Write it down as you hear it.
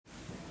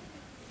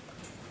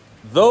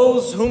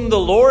Those whom the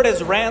Lord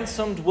has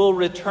ransomed will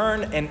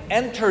return and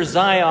enter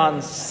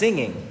Zion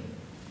singing,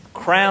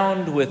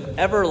 crowned with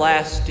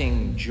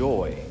everlasting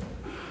joy.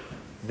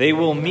 They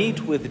will meet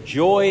with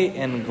joy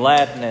and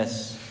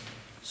gladness.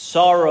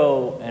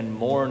 Sorrow and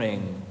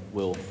mourning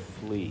will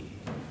flee.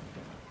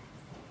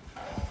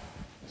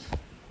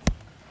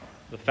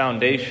 The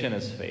foundation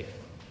is faith.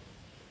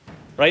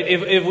 Right?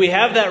 If we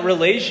have that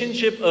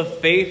relationship of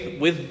faith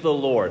with the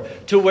Lord,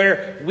 to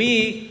where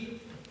we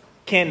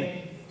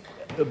can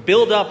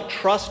build up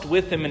trust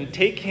with Him and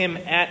take Him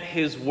at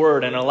His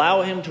word and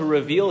allow Him to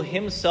reveal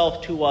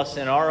Himself to us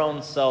and our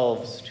own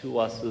selves to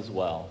us as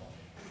well,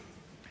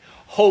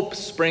 hope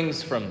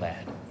springs from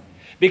that.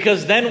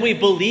 Because then we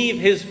believe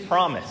His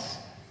promise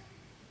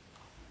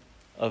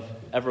of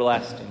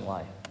everlasting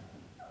life.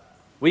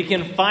 We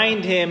can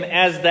find Him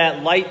as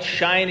that light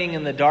shining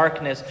in the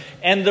darkness.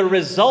 And the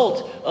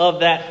result of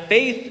that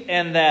faith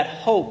and that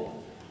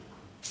hope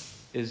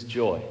is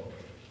joy.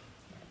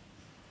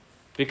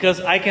 Because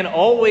I can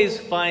always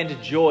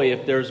find joy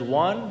if there's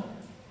one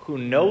who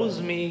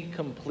knows me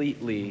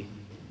completely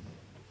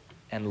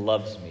and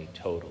loves me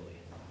totally.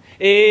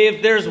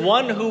 If there's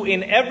one who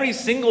in every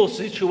single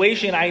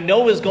situation I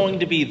know is going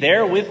to be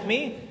there with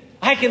me,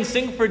 I can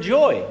sing for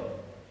joy.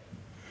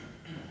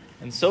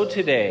 And so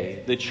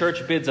today, the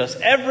church bids us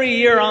every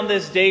year on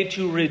this day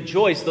to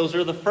rejoice. Those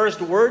are the first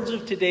words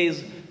of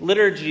today's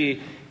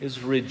liturgy,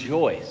 is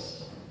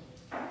rejoice.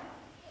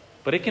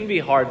 But it can be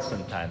hard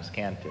sometimes,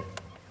 can't it?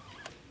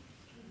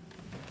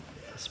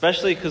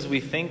 Especially because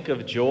we think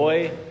of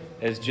joy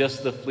as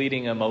just the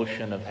fleeting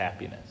emotion of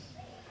happiness.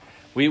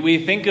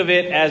 We think of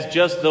it as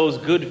just those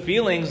good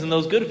feelings, and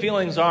those good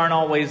feelings aren't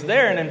always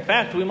there. And in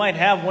fact, we might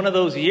have one of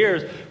those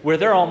years where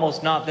they're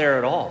almost not there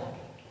at all.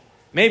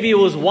 Maybe it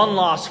was one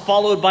loss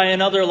followed by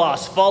another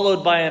loss,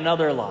 followed by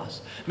another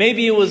loss.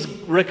 Maybe it was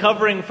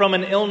recovering from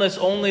an illness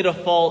only to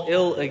fall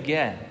ill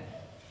again.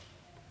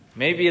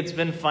 Maybe it's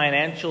been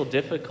financial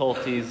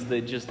difficulties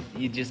that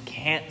you just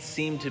can't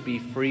seem to be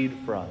freed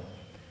from.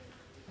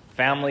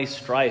 Family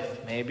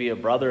strife, maybe a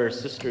brother or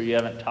sister you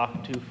haven't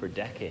talked to for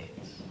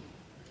decades.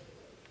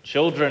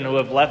 Children who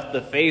have left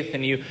the faith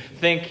and you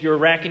think you're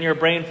racking your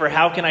brain for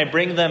how can I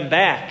bring them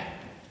back?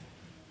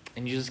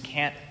 And you just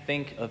can't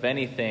think of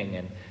anything.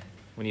 And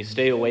when you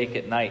stay awake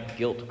at night,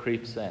 guilt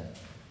creeps in.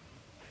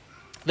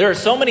 There are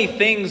so many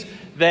things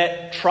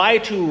that try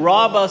to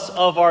rob us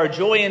of our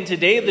joy. And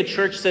today the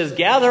church says,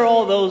 gather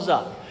all those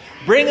up.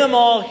 Bring them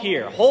all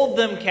here. Hold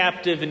them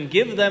captive and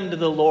give them to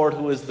the Lord,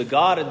 who is the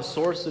God and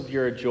source of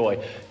your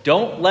joy.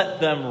 Don't let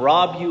them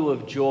rob you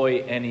of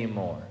joy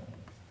anymore.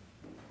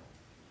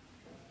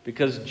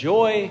 Because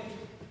joy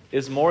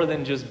is more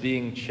than just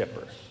being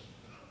chipper.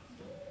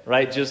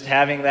 Right? Just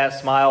having that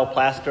smile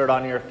plastered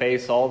on your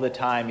face all the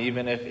time,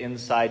 even if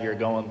inside you're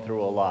going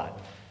through a lot.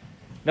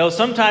 No,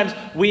 sometimes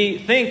we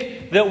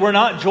think that we're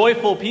not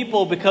joyful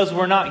people because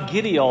we're not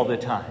giddy all the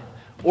time.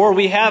 Or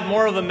we have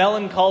more of a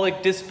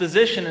melancholic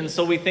disposition, and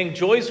so we think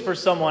joy's for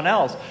someone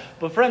else.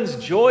 But friends,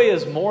 joy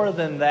is more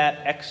than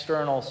that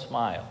external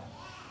smile.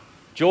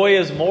 Joy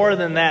is more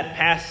than that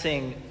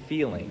passing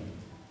feeling.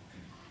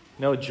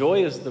 No,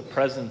 joy is the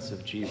presence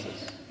of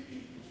Jesus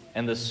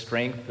and the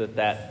strength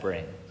that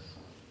brings.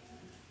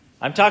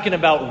 I'm talking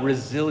about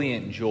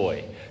resilient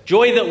joy.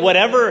 Joy that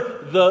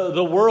whatever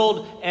the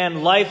world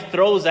and life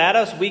throws at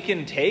us, we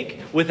can take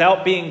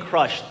without being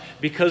crushed,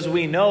 because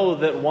we know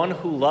that one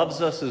who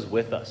loves us is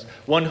with us.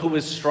 One who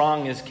is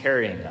strong is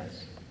carrying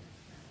us.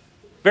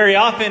 Very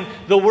often,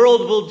 the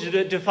world will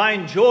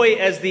define joy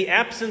as the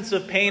absence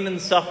of pain and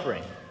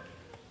suffering.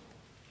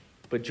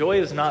 But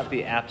joy is not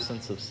the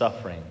absence of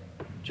suffering.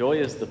 Joy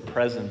is the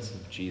presence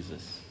of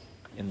Jesus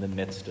in the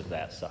midst of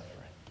that suffering.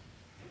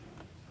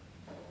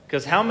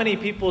 Because how many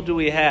people do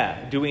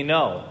we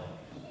know,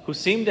 who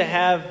seem to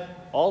have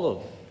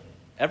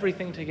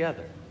everything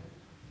together?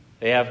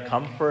 They have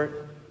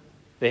comfort.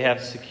 They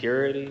have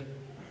security.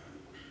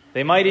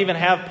 They might even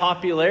have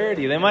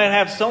popularity. They might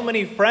have so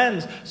many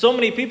friends, so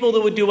many people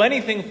that would do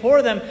anything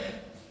for them,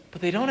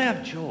 but they don't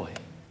have joy.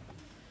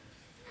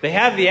 They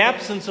have the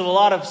absence of a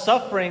lot of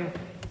suffering,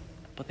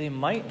 but they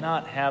might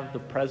not have the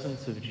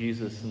presence of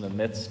Jesus in the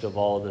midst of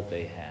all that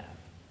they have.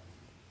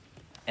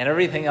 And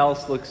everything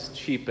else looks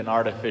cheap and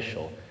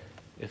artificial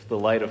if the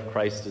light of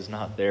Christ is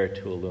not there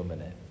to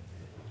illuminate.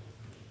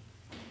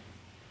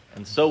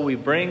 And so we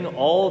bring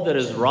all that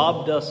has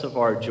robbed us of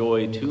our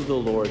joy to the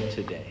Lord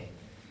today.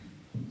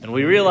 And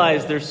we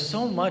realize there's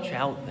so much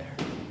out there.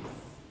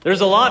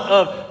 There's a lot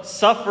of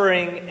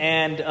suffering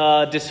and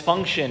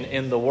dysfunction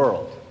in the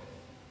world.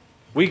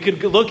 We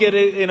could look at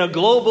it in a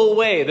global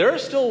way. There are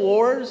still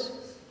wars,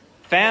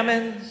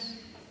 famines,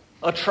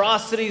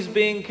 atrocities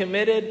being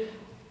committed.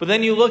 But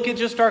then you look at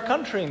just our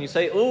country and you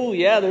say, oh,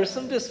 yeah, there's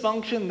some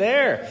dysfunction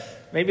there.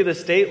 Maybe the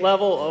state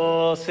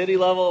level, city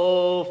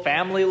level,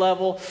 family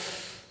level.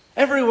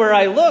 Everywhere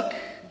I look,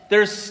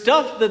 there's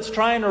stuff that's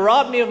trying to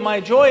rob me of my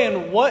joy.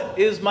 And what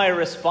is my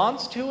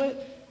response to it?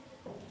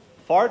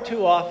 Far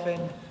too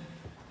often,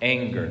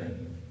 anger.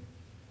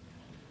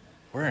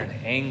 We're an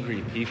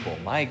angry people.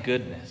 My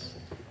goodness.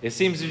 It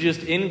seems to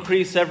just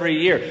increase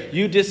every year.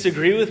 You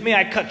disagree with me,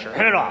 I cut your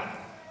head off.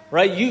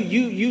 Right?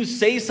 You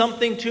say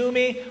something to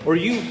me, or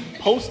you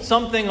post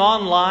something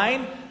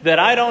online that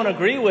I don't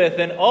agree with,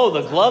 and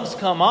the gloves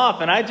come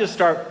off, and I just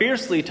start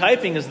fiercely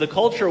typing as the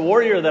culture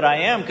warrior that I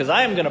am, because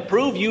I am going to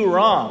prove you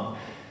wrong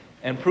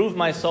and prove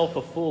myself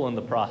a fool in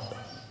the process.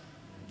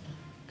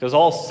 Because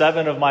all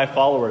 7 of my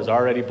followers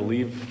already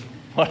believe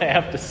what I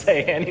have to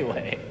say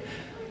anyway.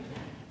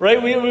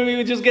 Right?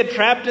 We just get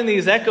trapped in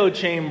these echo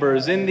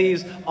chambers, in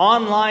these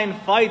online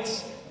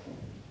fights,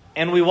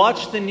 and we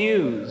watch the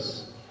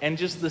news, and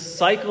just the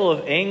cycle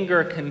of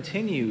anger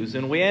continues,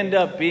 and we end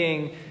up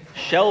being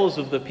shells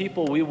of the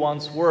people we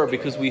once were,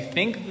 because we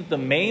think that the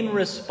main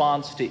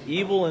response to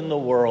evil in the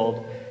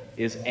world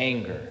is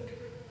anger.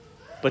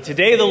 But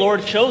today the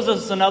Lord shows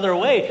us another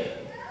way.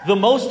 The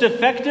most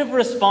effective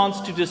response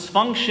to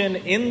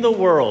dysfunction in the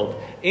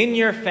world, in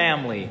your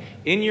family,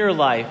 in your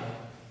life,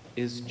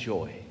 is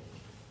joy.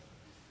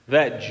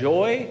 That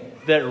joy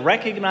that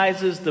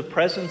recognizes the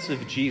presence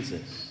of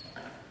Jesus,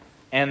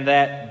 and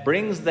that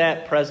brings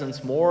that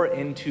presence more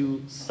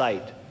into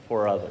sight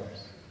for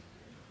others.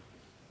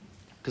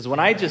 Because when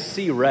I just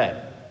see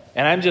red,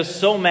 and I'm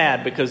just so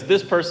mad because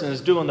this person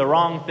is doing the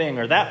wrong thing,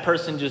 or that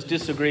person just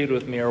disagreed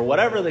with me, or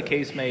whatever the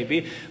case may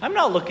be, I'm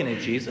not looking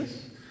at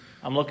Jesus.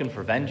 I'm looking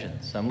for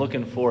vengeance. I'm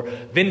looking for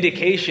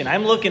vindication.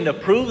 I'm looking to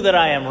prove that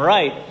I am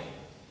right,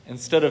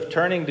 instead of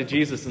turning to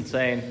Jesus and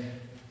saying,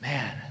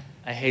 man,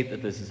 I hate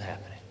that this is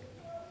happening.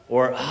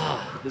 Or,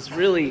 this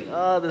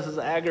is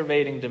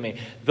aggravating to me.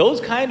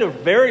 Those kind of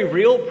very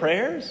real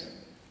prayers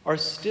are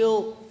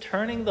still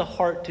turning the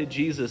heart to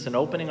Jesus and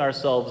opening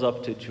ourselves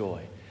up to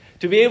joy.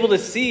 To be able to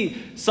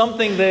see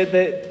something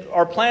that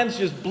our plans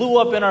just blew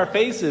up in our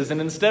faces,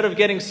 and instead of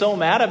getting so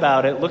mad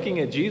about it, looking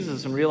at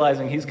Jesus and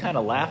realizing he's kind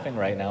of laughing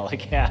right now,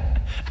 like, yeah,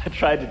 I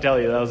tried to tell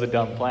you that was a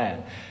dumb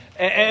plan.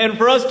 And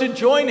for us to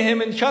join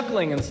him in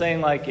chuckling and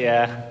saying, like,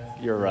 yeah,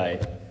 you're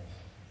right.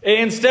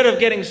 Instead of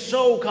getting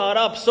so caught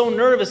up, so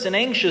nervous and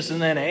anxious,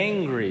 and then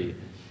angry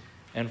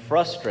and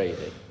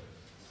frustrated,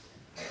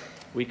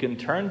 we can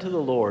turn to the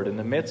Lord in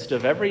the midst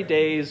of every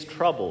day's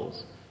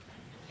troubles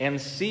and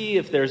see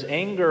if there's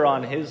anger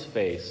on his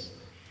face,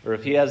 or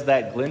if he has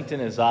that glint in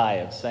his eye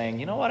of saying,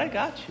 you know what, I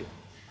got you.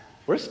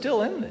 We're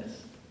still in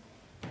this.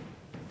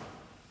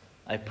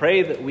 I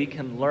pray that we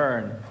can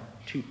learn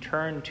to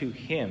turn to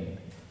him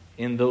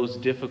in those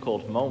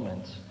difficult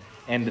moments,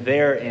 and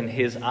there in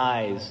his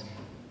eyes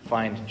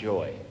find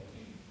joy.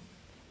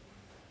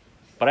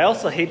 But I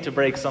also hate to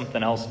break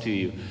something else to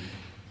you.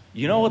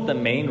 You know what the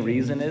main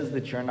reason is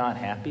that you're not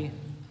happy?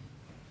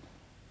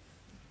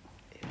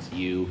 It's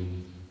you.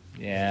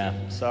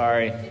 Yeah,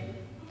 sorry.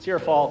 It's your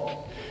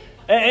fault.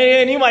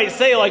 And you might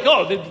say, like,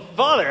 oh,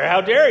 Father,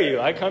 how dare you?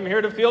 I come here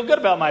to feel good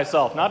about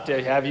myself, not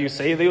to have you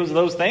say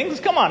those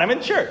things. Come on, I'm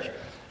in church.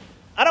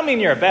 I don't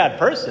mean you're a bad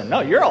person. No,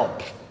 you're all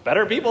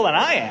better people than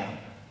I am.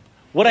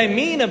 What I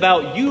mean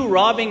about you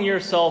robbing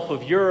yourself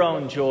of your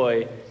own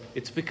joy,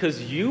 it's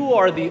because you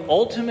are the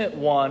ultimate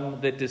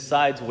one that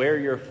decides where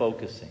you're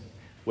focusing,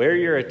 where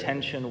your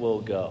attention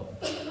will go.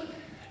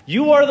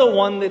 You are the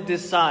one that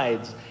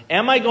decides,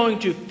 am I going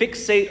to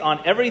fixate on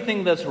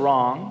everything that's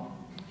wrong,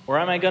 or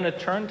am I going to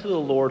turn to the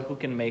Lord who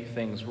can make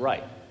things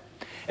right?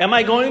 Am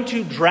I going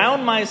to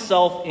drown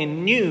myself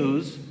in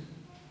news,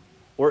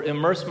 or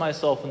immerse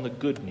myself in the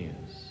good news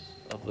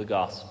of the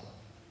gospel?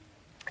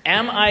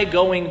 Am I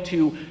going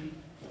to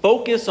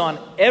focus on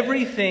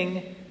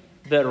everything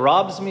that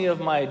robs me of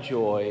my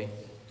joy,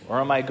 or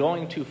am I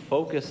going to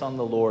focus on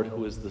the Lord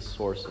who is the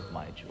source of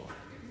my joy?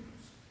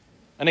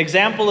 An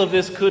example of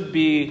this could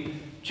be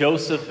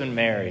Joseph and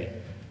Mary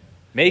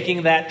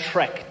making that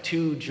trek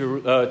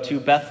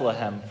to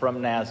Bethlehem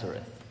from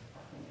Nazareth.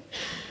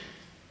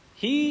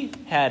 He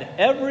had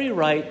every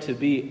right to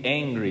be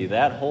angry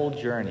that whole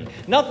journey.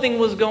 Nothing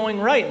was going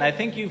right, and I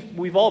think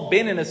we've all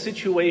been in a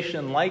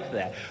situation like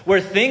that,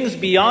 where things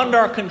beyond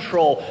our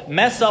control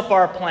mess up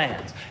our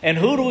plans. And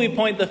who do we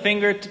point the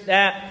finger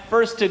at?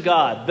 First to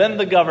God, then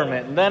the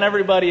government, and then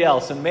everybody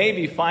else, and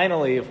maybe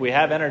finally, if we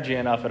have energy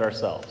enough, at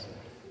ourselves.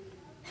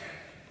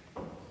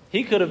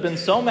 He could have been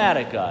so mad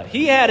at God.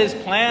 He had his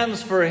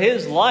plans for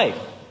his life,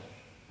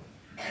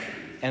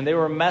 and they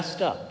were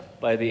messed up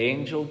by the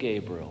angel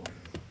Gabriel,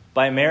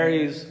 by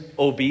Mary's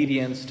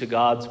obedience to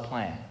God's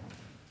plan.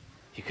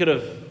 He could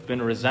have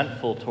been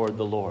resentful toward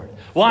the Lord.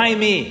 Why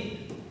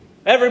me?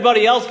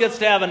 Everybody else gets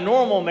to have a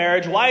normal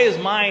marriage. Why is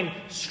mine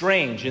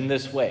strange in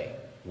this way?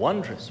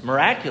 Wondrous,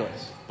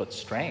 miraculous, but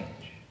strange.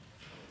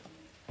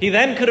 He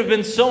then could have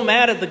been so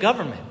mad at the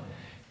government.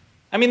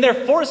 I mean, they're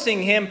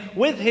forcing him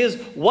with his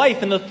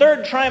wife in the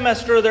 3rd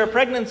trimester of their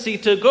pregnancy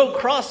to go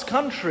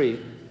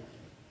cross-country.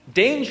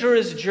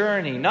 Dangerous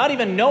journey, not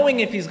even knowing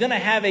if he's going to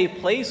have a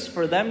place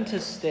for them to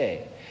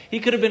stay.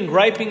 He could have been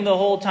griping the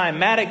whole time,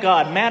 mad at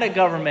God, mad at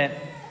government.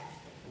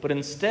 But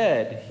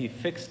instead, he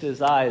fixed his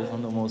eyes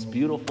on the most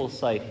beautiful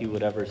sight he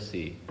would ever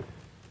see.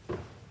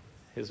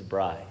 His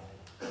bride,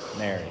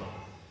 Mary.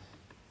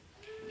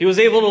 He was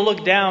able to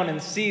look down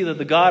and see that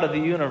the God of the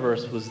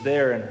universe was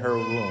there in her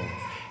womb.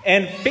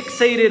 and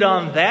fixated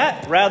on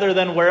that rather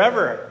than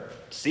wherever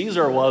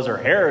Caesar was or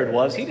Herod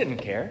was. He didn't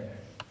care.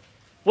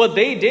 What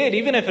they did,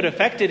 even if it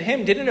affected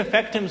him, didn't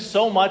affect him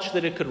so much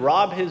that it could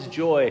rob his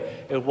joy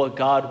at what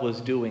God was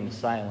doing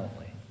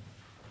silently.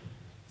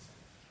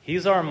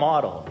 He's our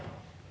model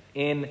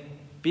in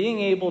being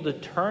able to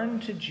turn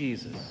to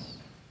Jesus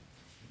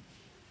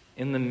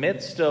in the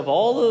midst of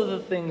all of the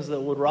things that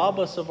would rob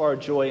us of our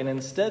joy, and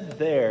instead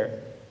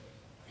there,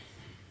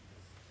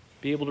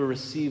 be able to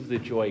receive the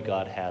joy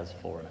God has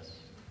for us.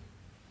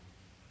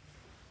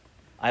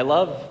 I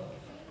love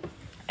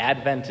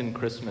Advent and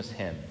Christmas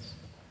hymns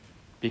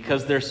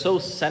because they're so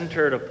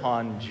centered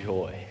upon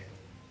joy.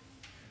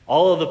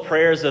 All of the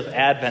prayers of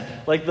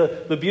Advent, like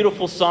the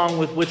beautiful song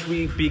with which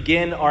we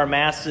begin our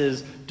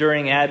Masses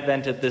during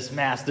Advent at this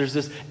Mass, there's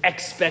this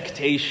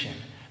expectation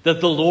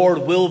that the Lord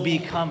will be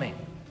coming.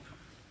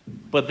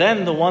 But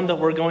then the one that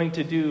we're going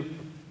to do,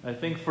 I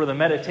think, for the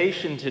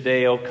meditation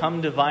today, O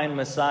Come Divine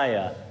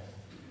Messiah,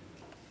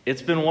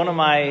 it's been one of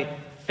my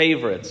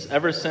favorites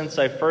ever since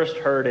I first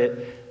heard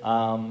it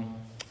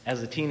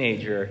as a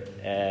teenager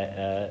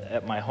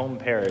at my home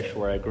parish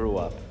where I grew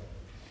up.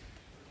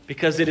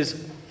 Because it is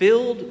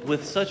filled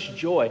with such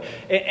joy.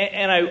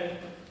 And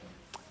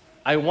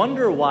I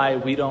wonder why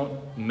we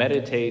don't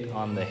meditate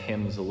on the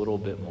hymns a little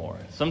bit more.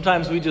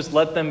 Sometimes we just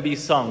let them be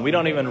sung. We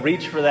don't even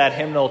reach for that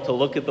hymnal to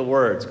look at the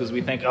words because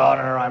we think, oh,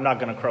 no, I'm not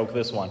going to croak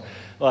this one.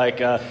 Like,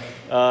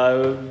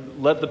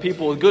 let the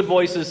people with good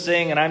voices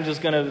sing, and I'm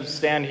just going to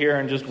stand here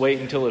and just wait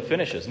until it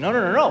finishes.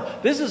 No.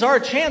 This is our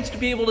chance to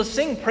be able to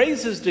sing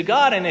praises to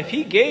God, and if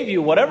He gave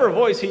you whatever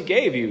voice He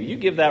gave you, you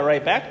give that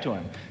right back to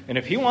Him. And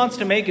if He wants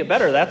to make it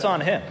better, that's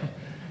on Him.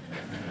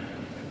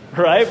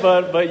 Right?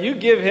 But you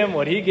give Him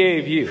what He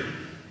gave you.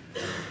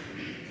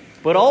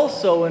 But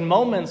also in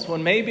moments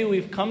when maybe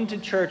we've come to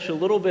church a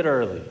little bit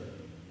early,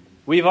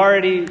 we've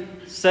already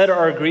said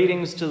our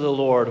greetings to the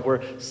Lord,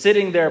 we're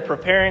sitting there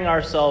preparing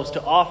ourselves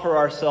to offer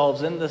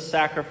ourselves in this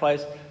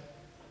sacrifice,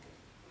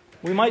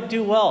 we might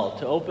do well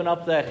to open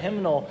up that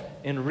hymnal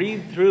and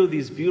read through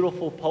these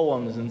beautiful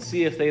poems and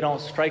see if they don't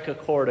strike a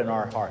chord in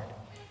our heart.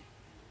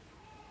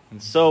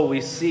 And so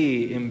we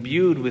see,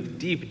 imbued with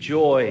deep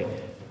joy,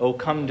 O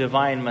come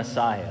divine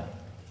Messiah.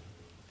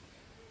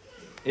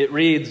 It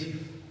reads,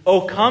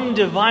 O come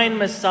divine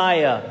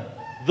Messiah,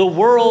 the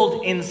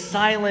world in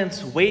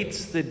silence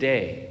waits the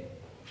day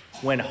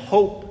when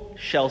hope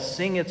shall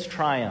sing its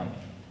triumph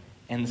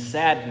and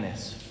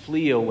sadness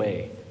flee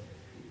away.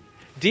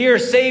 Dear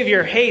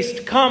Savior,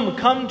 haste,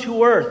 come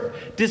to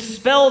earth,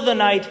 dispel the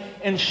night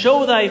and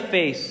show thy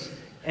face,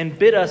 and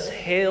bid us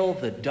hail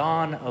the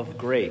dawn of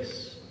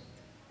grace.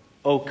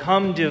 O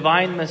come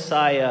divine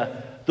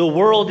Messiah, the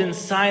world in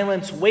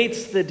silence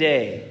waits the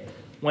day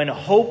when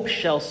hope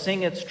shall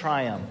sing its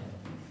triumph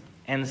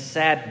and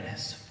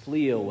sadness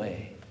flee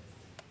away.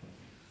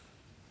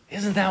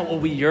 Isn't that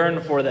what we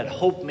yearn for? That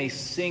hope may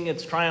sing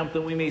its triumph,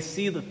 that we may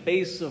see the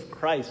face of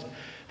Christ,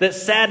 that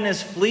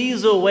sadness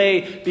flees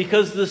away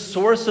because the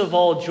source of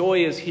all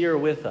joy is here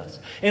with us.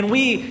 And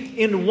we,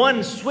 in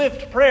one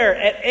swift prayer,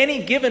 at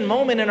any given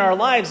moment in our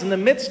lives, in the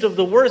midst of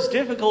the worst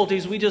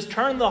difficulties, we just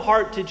turn the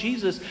heart to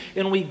Jesus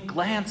and we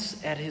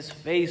glance at His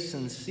face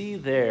and see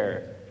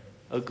there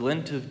a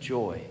glint of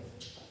joy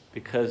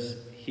because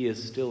He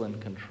is still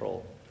in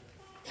control.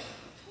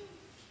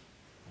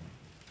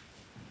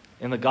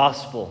 In the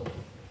gospel,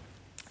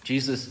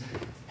 Jesus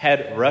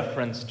had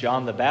referenced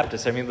John the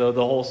Baptist. I mean, the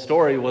whole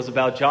story was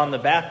about John the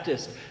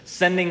Baptist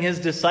sending his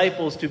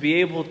disciples to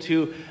be able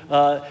to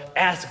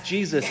ask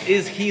Jesus,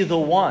 is he the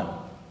one?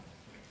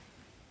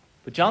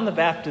 But John the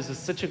Baptist is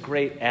such a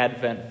great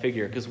Advent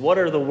figure, because what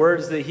are the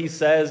words that he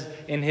says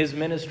in his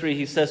ministry?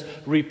 He says,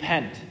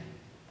 repent,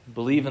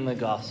 believe in the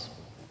gospel.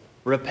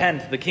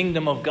 Repent, the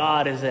kingdom of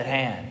God is at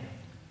hand.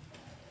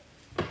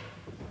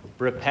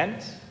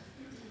 Repent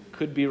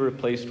could be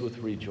replaced with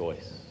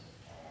rejoice.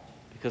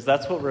 Because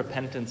that's what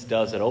repentance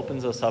does. It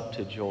opens us up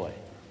to joy.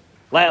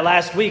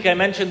 Last week I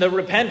mentioned that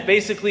repent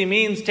basically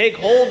means take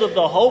hold of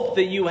the hope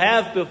that you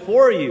have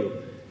before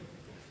you.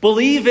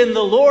 Believe in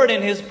the Lord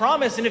and His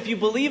promise. And if you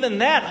believe in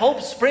that,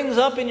 hope springs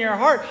up in your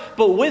heart.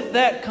 But with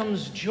that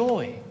comes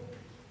joy.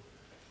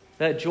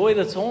 That joy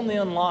that's only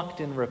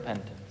unlocked in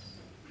repentance.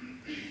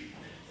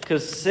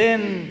 Because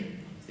sin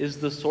is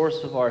the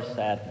source of our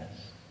sadness.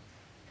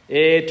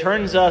 It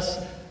turns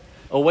us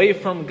away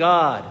from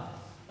God,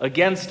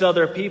 against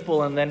other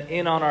people, and then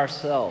in on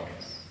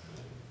ourselves.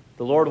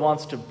 The Lord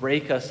wants to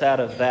break us out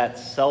of that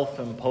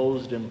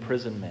self-imposed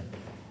imprisonment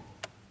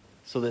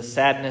so that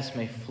sadness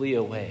may flee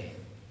away.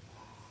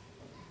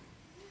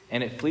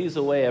 And it flees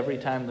away every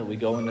time that we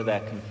go into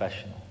that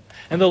confessional.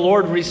 And the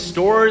Lord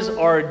restores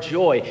our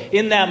joy.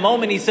 In that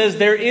moment, He says,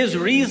 there is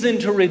reason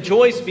to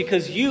rejoice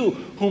because you,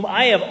 whom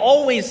I have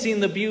always seen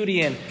the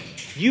beauty in,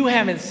 you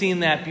haven't seen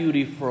that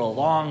beauty for a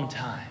long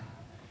time.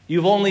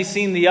 You've only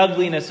seen the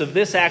ugliness of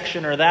this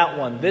action or that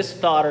one, this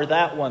thought or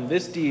that one,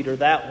 this deed or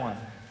that one.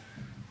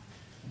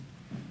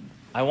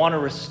 I want to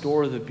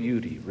restore the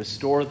beauty,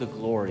 restore the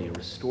glory,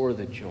 restore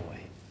the joy.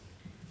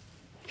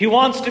 He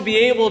wants to be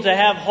able to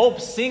have hope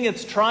sing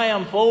its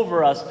triumph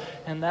over us.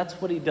 And that's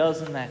what he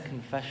does in that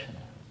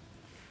confessional.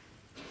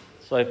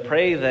 So I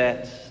pray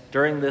that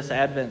during this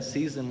Advent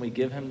season we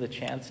give him the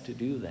chance to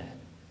do that.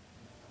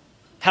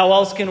 How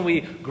else can we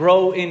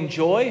grow in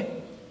joy?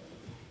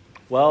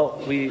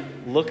 Well, we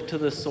look to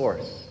the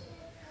source.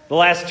 The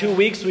last 2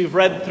 weeks we've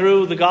read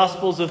through the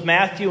Gospels of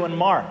Matthew and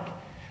Mark.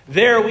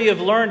 There we have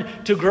learned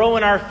to grow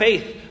in our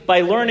faith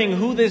by learning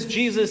who this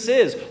Jesus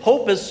is.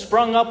 Hope has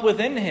sprung up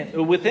within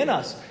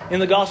us. In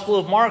the Gospel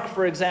of Mark,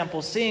 for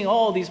example, seeing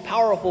all these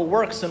powerful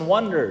works and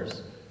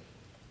wonders.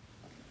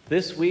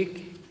 This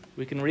week,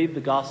 we can read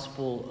the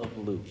Gospel of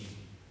Luke,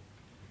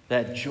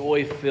 that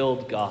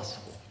joy-filled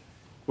gospel,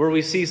 where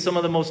we see some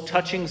of the most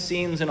touching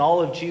scenes in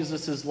all of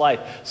Jesus' life,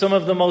 some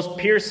of the most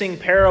piercing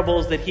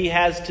parables that he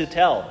has to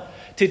tell,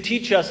 to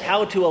teach us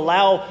how to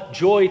allow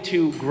joy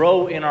to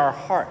grow in our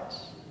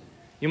hearts.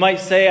 You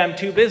might say, I'm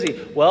too busy.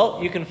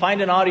 Well, you can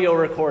find an audio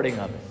recording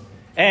of it.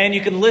 And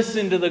you can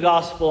listen to the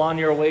gospel on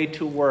your way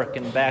to work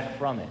and back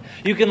from it.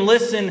 You can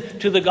listen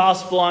to the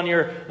gospel on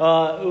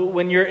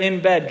when you're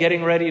in bed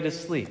getting ready to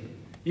sleep.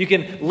 You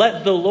can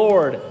let the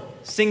Lord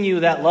sing you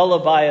that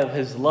lullaby of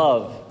his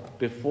love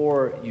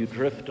before you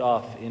drift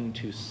off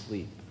into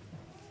sleep.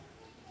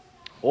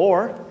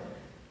 Or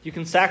you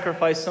can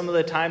sacrifice some of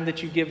the time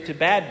that you give to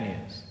bad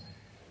news.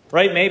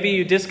 Right? Maybe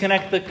you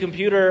disconnect the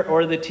computer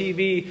or the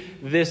TV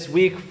this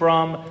week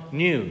from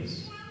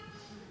news.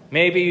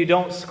 Maybe you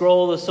don't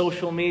scroll the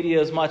social media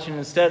as much, and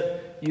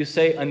instead you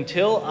say,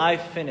 until I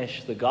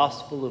finish the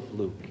Gospel of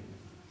Luke,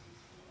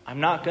 I'm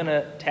not going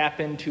to tap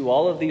into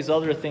all of these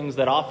other things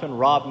that often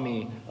rob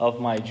me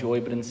of my joy,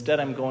 but instead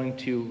I'm going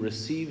to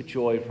receive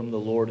joy from the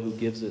Lord who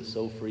gives it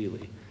so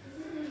freely.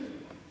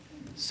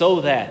 So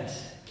that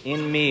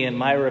in me and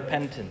my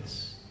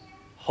repentance,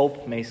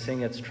 hope may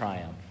sing its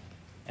triumph.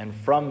 And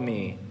from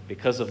me,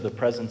 because of the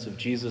presence of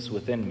Jesus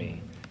within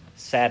me,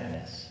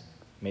 sadness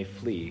may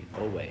flee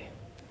away.